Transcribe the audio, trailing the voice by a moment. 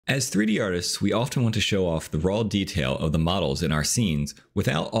As 3D artists, we often want to show off the raw detail of the models in our scenes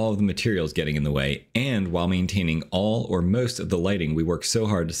without all of the materials getting in the way and while maintaining all or most of the lighting we work so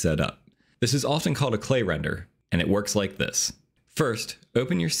hard to set up. This is often called a clay render, and it works like this. First,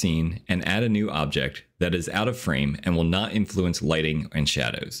 open your scene and add a new object that is out of frame and will not influence lighting and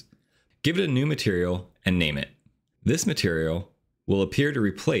shadows. Give it a new material and name it. This material will appear to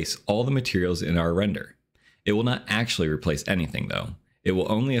replace all the materials in our render. It will not actually replace anything though. It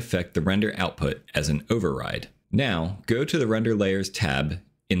will only affect the render output as an override. Now, go to the Render Layers tab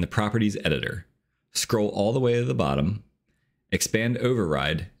in the Properties editor. Scroll all the way to the bottom, expand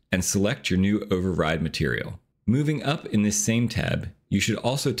Override, and select your new override material. Moving up in this same tab, you should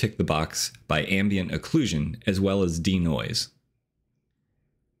also tick the box by ambient occlusion as well as denoise.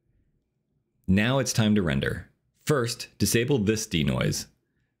 Now it's time to render. First, disable this denoise,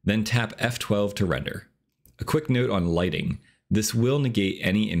 then tap F12 to render. A quick note on lighting. This will negate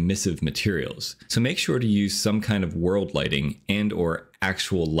any emissive materials, so make sure to use some kind of world lighting and/or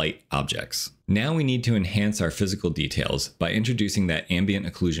actual light objects. Now we need to enhance our physical details by introducing that ambient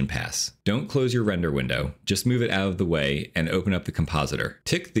occlusion pass. Don't close your render window, just move it out of the way and open up the compositor.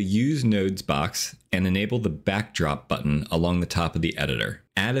 Tick the Use Nodes box and enable the Backdrop button along the top of the editor.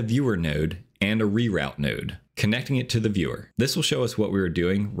 Add a Viewer node and a Reroute node, connecting it to the viewer. This will show us what we were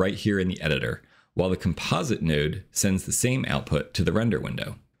doing right here in the editor, while the Composite node sends the same output to the render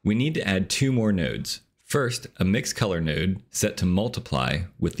window. We need to add two more nodes. First, a Mix Color node set to multiply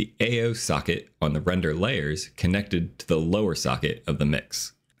with the AO socket on the render layers connected to the lower socket of the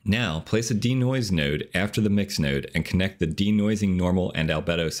mix. Now, place a Denoise node after the Mix node and connect the denoising normal and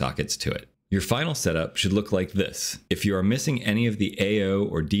albedo sockets to it. Your final setup should look like this. If you are missing any of the AO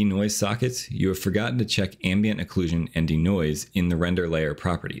or denoise sockets, you have forgotten to check ambient occlusion and denoise in the render layer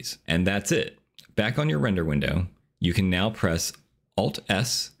properties. And that's it. Back on your render window, you can now press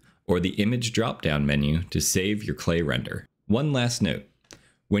Alt-S or the image drop-down menu to save your clay render. One last note.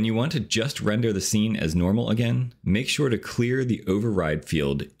 When you want to just render the scene as normal again, make sure to clear the override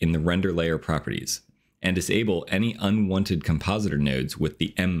field in the render layer properties and disable any unwanted compositor nodes with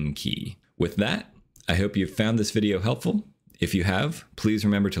the M key. With that, I hope you've found this video helpful. If you have, please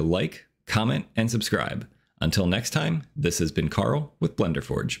remember to like, comment, and subscribe. Until next time, this has been Carl with Blender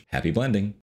Forge. Happy blending!